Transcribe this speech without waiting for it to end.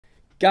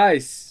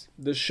Guys,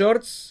 the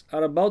shorts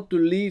are about to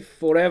leave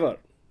forever.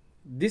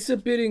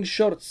 Disappearing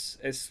shorts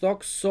as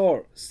stocks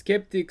soar,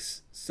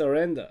 skeptics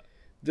surrender.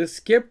 The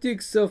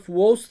skeptics of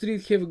Wall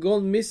Street have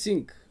gone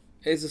missing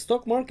as the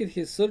stock market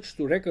has surged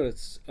to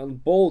records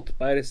unbowled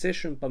by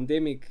recession,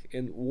 pandemic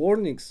and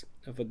warnings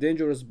of a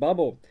dangerous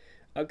bubble.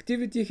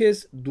 Activity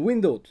has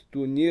dwindled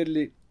to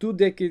nearly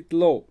 2-decade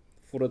low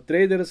for the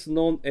traders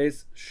known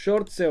as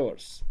short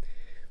sellers,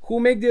 who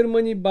make their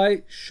money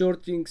by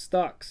shorting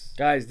stocks.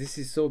 Guys, this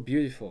is so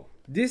beautiful.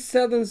 This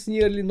saddens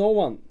nearly no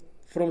one.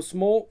 From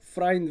small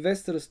fry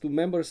investors to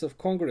members of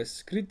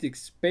Congress,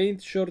 critics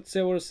paint short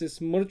sellers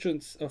as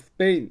merchants of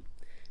pain.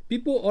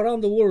 People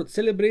around the world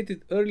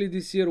celebrated early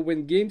this year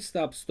when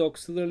GameStop stock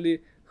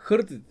suddenly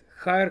hurted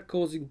higher,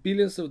 causing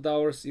billions of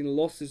dollars in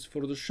losses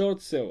for the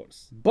short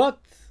sellers. But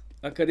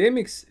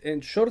academics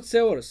and short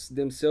sellers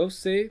themselves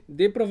say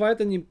they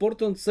provide an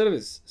important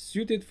service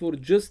suited for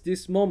just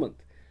this moment,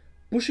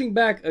 pushing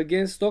back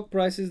against stock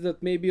prices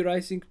that may be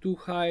rising too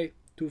high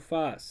too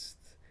fast.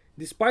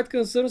 Despite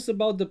concerns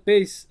about the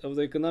pace of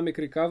the economic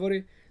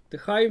recovery, the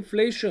high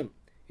inflation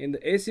in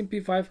the S&P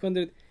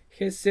 500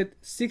 has set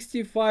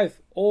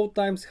 65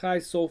 all-time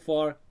highs so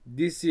far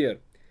this year,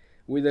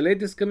 with the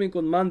latest coming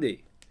on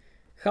Monday.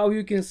 How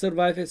you can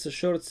survive as a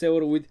short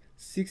seller with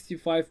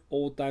 65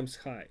 all-time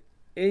high.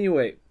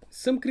 Anyway,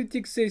 some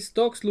critics say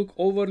stocks look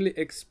overly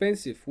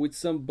expensive with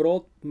some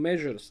broad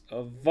measures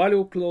of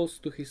value close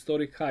to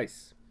historic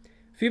highs.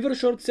 Fewer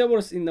short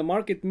sellers in the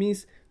market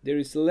means there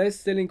is less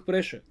selling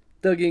pressure,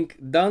 tugging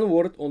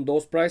downward on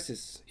those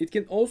prices. It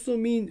can also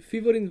mean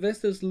fewer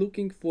investors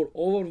looking for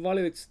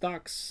overvalued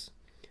stocks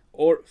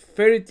or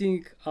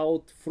ferreting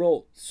out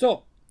fraud.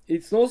 So,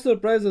 it's no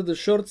surprise that the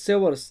short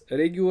sellers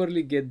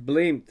regularly get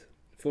blamed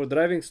for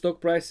driving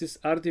stock prices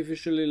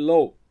artificially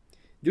low.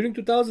 During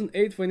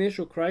 2008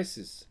 financial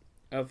crisis,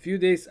 a few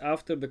days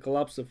after the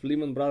collapse of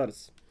Lehman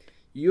Brothers,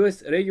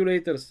 US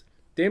regulators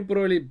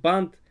temporarily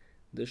banned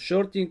the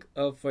shorting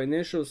of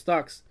financial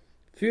stocks,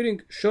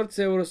 fearing short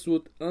sellers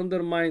would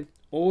undermine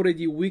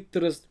already weak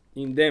trust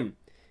in them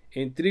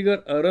and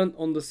trigger a run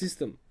on the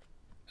system.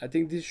 I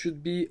think this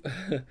should be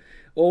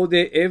all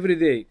day, every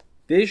day.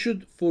 They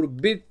should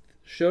forbid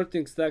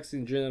shorting stocks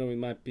in general,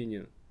 in my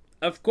opinion.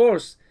 Of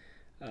course,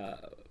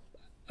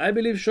 I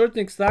believe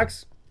shorting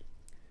stocks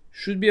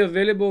should be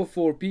available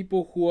for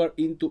people who are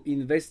into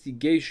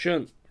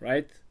investigation,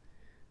 right?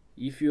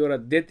 If you're a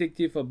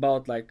detective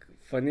about like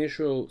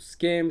financial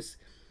scams,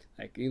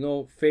 like, you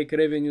know, fake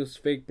revenues,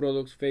 fake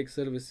products, fake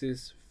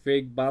services,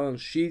 fake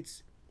balance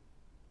sheets,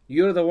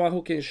 you're the one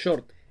who can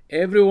short.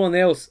 Everyone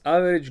else,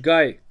 average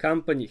guy,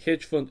 company,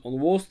 hedge fund on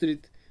Wall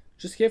Street,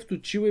 just have to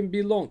chill and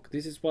be long.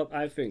 This is what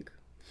I think.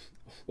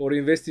 Or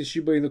invest in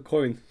Shiba Inu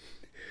coin.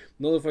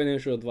 Not a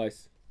financial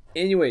advice.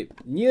 Anyway,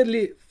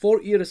 nearly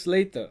 4 years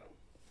later,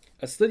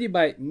 a study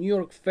by New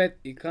York Fed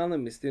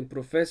economist and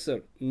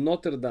professor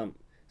Notre Dame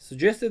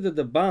suggested that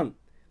the ban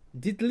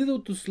did little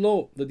to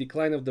slow the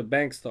decline of the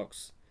bank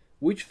stocks,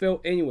 which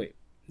fell anyway.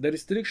 The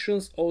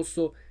restrictions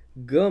also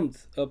gummed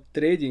up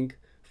trading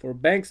for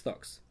bank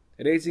stocks,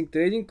 raising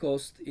trading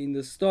costs in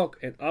the stock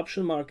and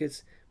option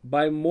markets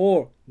by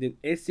more than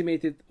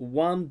estimated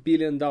 $1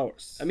 billion.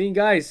 I mean,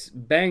 guys,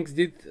 banks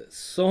did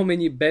so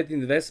many bad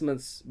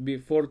investments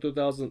before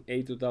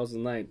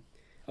 2008-2009.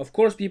 Of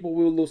course, people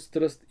will lose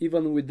trust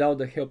even without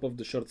the help of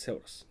the short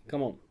sellers.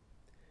 Come on.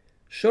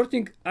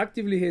 Shorting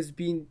actively has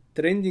been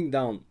trending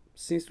down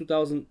since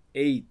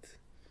 2008,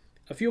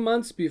 a few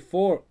months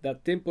before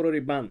that temporary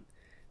ban.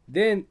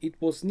 Then it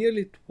was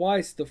nearly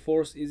twice the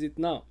force is it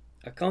now,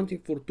 accounting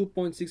for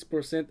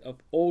 2.6% of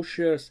all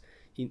shares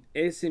in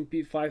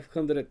S&P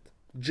 500.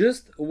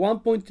 Just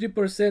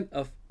 1.3%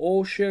 of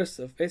all shares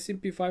of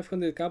S&P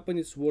 500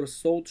 companies were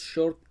sold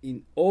short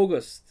in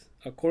August,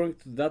 according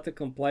to data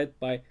compiled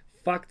by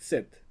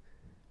FactSet.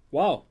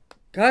 Wow,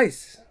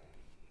 guys,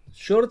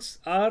 shorts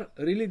are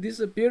really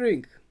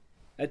disappearing.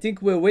 I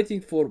think we're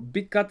waiting for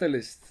big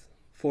catalyst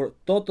for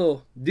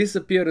total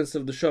disappearance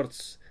of the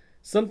shorts,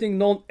 something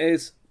known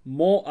as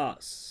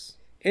MOAs.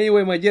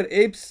 Anyway, my dear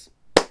apes,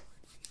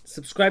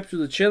 subscribe to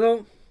the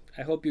channel.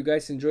 I hope you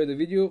guys enjoyed the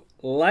video,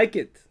 like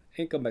it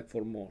and come back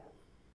for more.